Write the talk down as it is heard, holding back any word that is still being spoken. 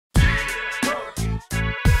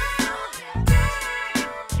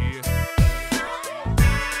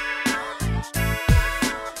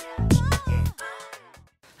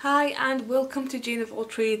and welcome to Jane of All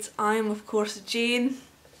Trades. I am of course Jane,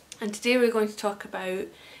 and today we're going to talk about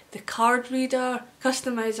the card reader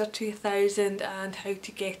Customizer 2000 and how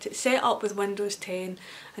to get it set up with Windows 10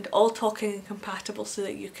 and all talking and compatible so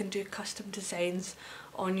that you can do custom designs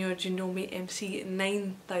on your Janome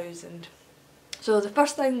MC9000. So the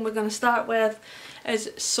first thing we're going to start with is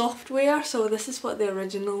software. So this is what the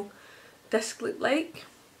original disc looked like.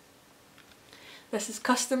 This is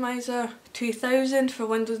Customizer 2000 for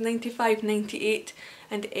Windows 95, 98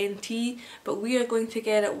 and NT, but we are going to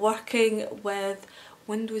get it working with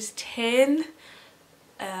Windows 10.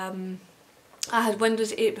 I had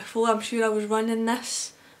Windows 8 before. I'm sure I was running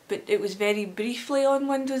this, but it was very briefly on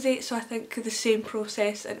Windows 8, so I think the same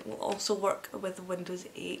process, and it will also work with Windows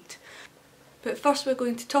 8. But first we're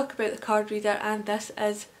going to talk about the card reader, and this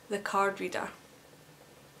is the card reader.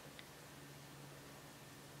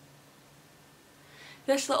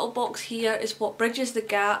 This little box here is what bridges the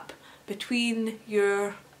gap between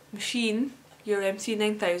your machine, your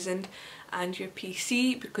MC9000, and your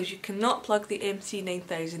PC, because you cannot plug the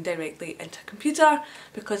MC9000 directly into a computer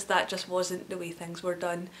because that just wasn't the way things were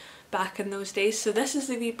done back in those days. So this is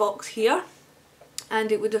the wee box here,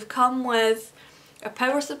 and it would have come with a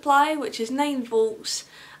power supply which is 9 volts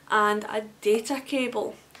and a data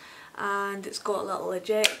cable, and it's got a little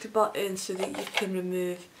eject button so that you can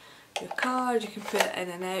remove your card, you can put it in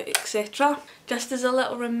and out, etc. Just as a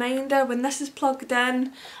little reminder, when this is plugged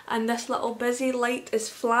in and this little busy light is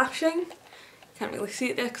flashing, can't really see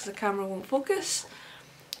it there because the camera won't focus,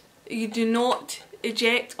 you do not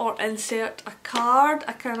eject or insert a card.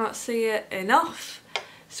 I cannot say it enough.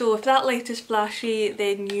 So if that light is flashy,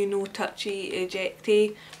 then you know touchy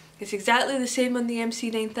ejecty. It's exactly the same on the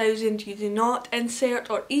MC9000. You do not insert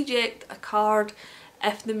or eject a card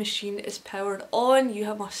if the machine is powered on.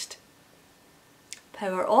 You must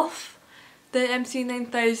power off the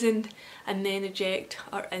MC9000 and then eject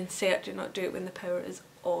or insert. Do not do it when the power is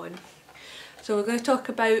on. So we're going to talk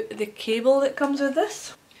about the cable that comes with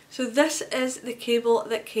this. So this is the cable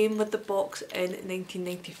that came with the box in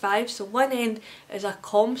 1995. So one end is a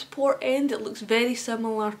comms port end. It looks very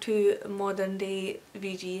similar to modern day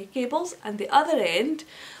VGA cables, and the other end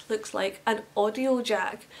looks like an audio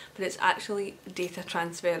jack, but it's actually data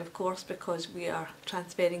transfer, of course, because we are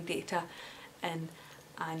transferring data in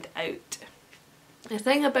and out. The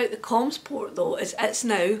thing about the comms port though is it's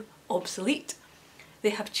now obsolete.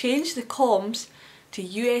 They have changed the comms to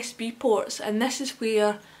USB ports, and this is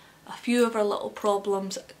where a few of our little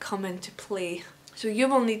problems come into play. So you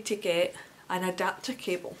will need to get an adapter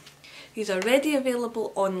cable. These are ready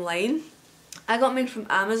available online. I got mine from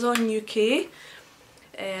Amazon UK.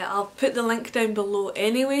 I'll put the link down below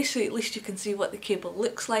anyway, so at least you can see what the cable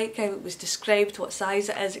looks like, how it was described, what size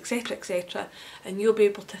it is, etc, etc, and you'll be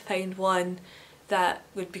able to find one that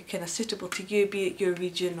would be kind of suitable to you, be it your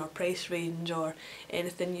region or price range or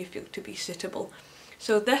anything you feel to be suitable.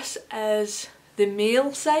 So this is the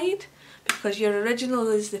male side, because your original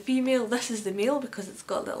is the female. This is the male because it's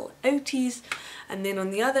got little outies, and then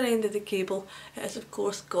on the other end of the cable it has of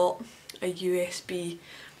course got a USB.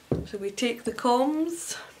 So we take the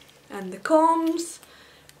comms and the comms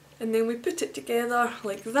and then we put it together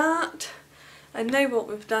like that, and now what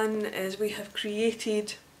we've done is we have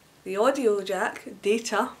created the audio jack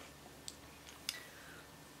data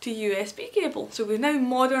to USB cable. So we've now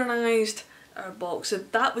modernised our box. So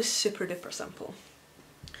that was super duper simple.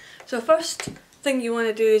 So first thing you want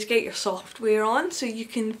to do is get your software on. So you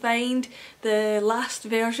can find the last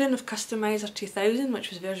version of Customizer 2000, which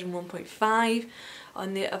was version 1.5,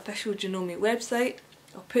 on the official Janome website.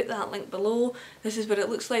 I'll put that link below. This is what it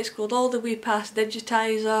looks like, scrolled all the way past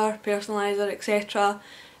Digitizer, Personalizer, etc,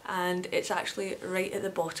 and it's actually right at the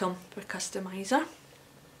bottom for Customizer.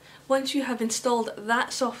 Once you have installed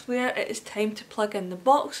that software, it is time to plug in the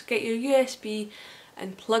box. Get your USB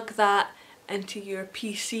and plug that into your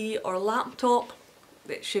PC or laptop.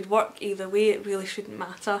 It should work either way, it really shouldn't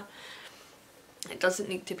matter. It doesn't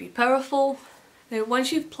need to be powerful. Now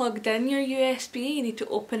once you've plugged in your USB, you need to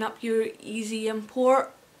open up your Easy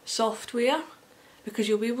Import software, because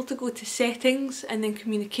you'll be able to go to settings and then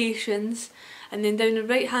communications, and then down the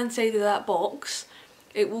right hand side of that box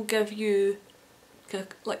it will give you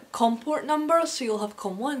like COM port numbers. So you'll have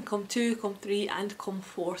COM1, COM2, COM3 and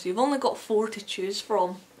COM4, so you've only got 4 to choose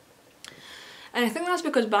from. And I think that's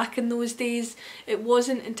because back in those days it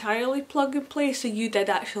wasn't entirely plug and play, so you did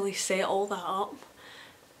actually set all that up.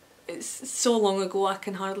 It's so long ago I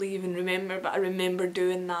can hardly even remember, but I remember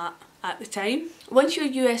doing that at the time. Once your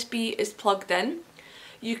USB is plugged in,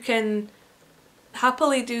 you can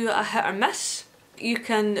happily do a hit or miss. You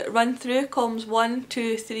can run through comms 1,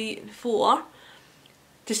 2, 3 and 4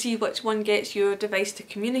 to see which one gets your device to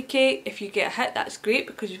communicate. If you get a hit, that's great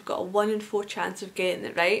because you've got a 1 in 4 chance of getting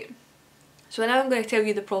it right. So now I'm going to tell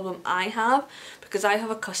you the problem I have, because I have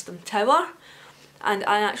a custom tower and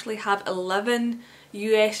I actually have 11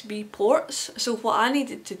 USB ports. So what I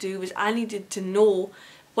needed to do was I needed to know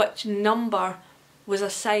which number was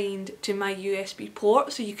assigned to my USB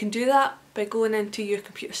port. So you can do that by going into your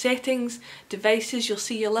computer settings, devices, you'll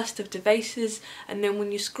see your list of devices, and then when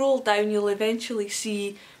you scroll down you'll eventually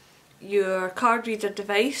see your card reader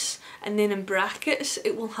device, and then in brackets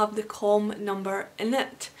it will have the COM number in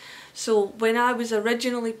it. So when I was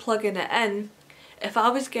originally plugging it in, if I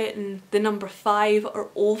was getting the number 5 or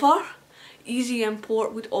over, Easy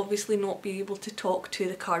Import would obviously not be able to talk to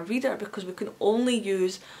the card reader because we can only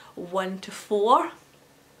use 1 to 4.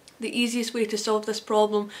 The easiest way to solve this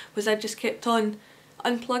problem was I just kept on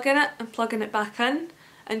unplugging it and plugging it back in,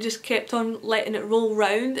 and just kept on letting it roll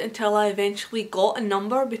round until I eventually got a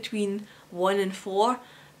number between 1 and 4.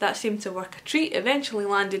 That seemed to work a treat. Eventually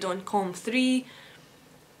landed on COM3,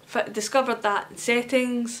 discovered that in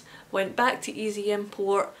settings, went back to Easy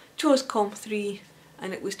Import, chose COM3,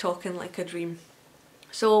 and it was talking like a dream.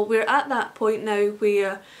 So we're at that point now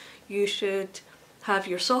where you should have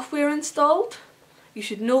your software installed, you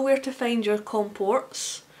should know where to find your COM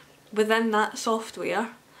ports within that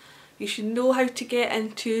software, you should know how to get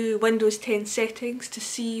into Windows 10 settings to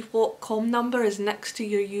see what COM number is next to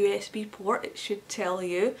your USB port, it should tell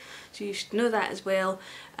you, so you should know that as well,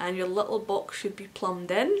 and your little box should be plumbed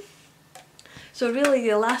in. So really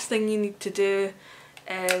the last thing you need to do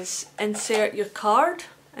is insert your card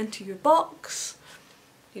into your box.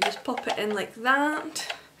 You just pop it in like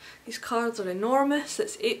that. These cards are enormous,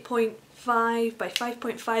 it's 8.5 by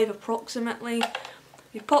 5.5 approximately.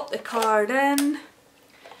 You pop the card in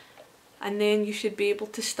and then you should be able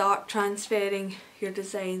to start transferring your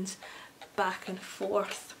designs back and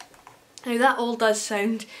forth. Now that all does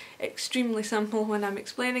sound extremely simple when I'm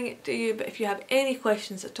explaining it to you, but if you have any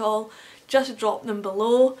questions at all, just drop them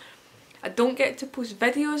below. I don't get to post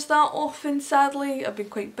videos that often, sadly. I've been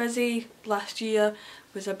quite busy. Last year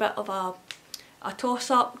was a bit of a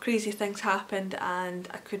toss-up, crazy things happened and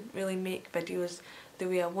I couldn't really make videos the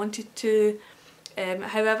way I wanted to.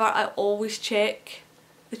 However, I always check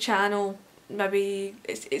the channel, maybe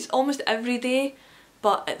it's almost every day,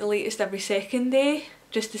 but at the latest every second day,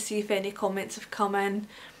 just to see if any comments have come in,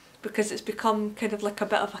 because it's become kind of like a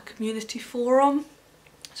bit of a community forum.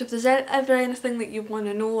 So if there's ever anything that you want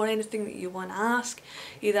to know or anything that you want to ask,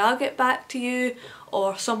 either I'll get back to you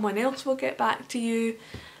or someone else will get back to you,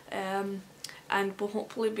 and we'll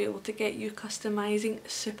hopefully be able to get you customising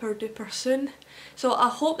super duper soon. So I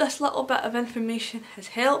hope this little bit of information has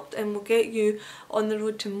helped and will get you on the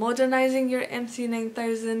road to modernising your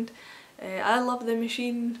MC9000. I love the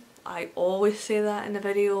machine, I always say that in a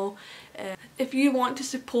video. If you want to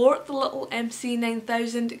support the little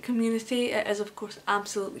MC9000 community, it is of course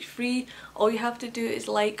absolutely free. All you have to do is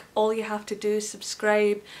like, all you have to do is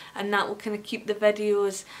subscribe, and that will kind of keep the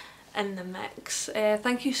videos in the mix.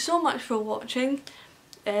 Thank you so much for watching.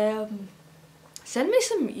 Send me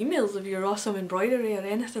some emails of your awesome embroidery or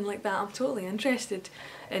anything like that. I'm totally interested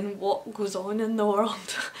in what goes on in the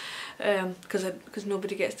world, because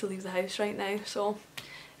nobody gets to leave the house right now. So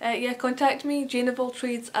yeah, contact me,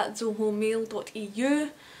 janeofalltrades@zohomail.eu.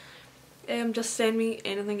 Just send me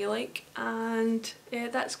anything you like, and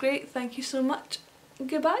that's great. Thank you so much.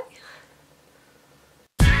 Goodbye.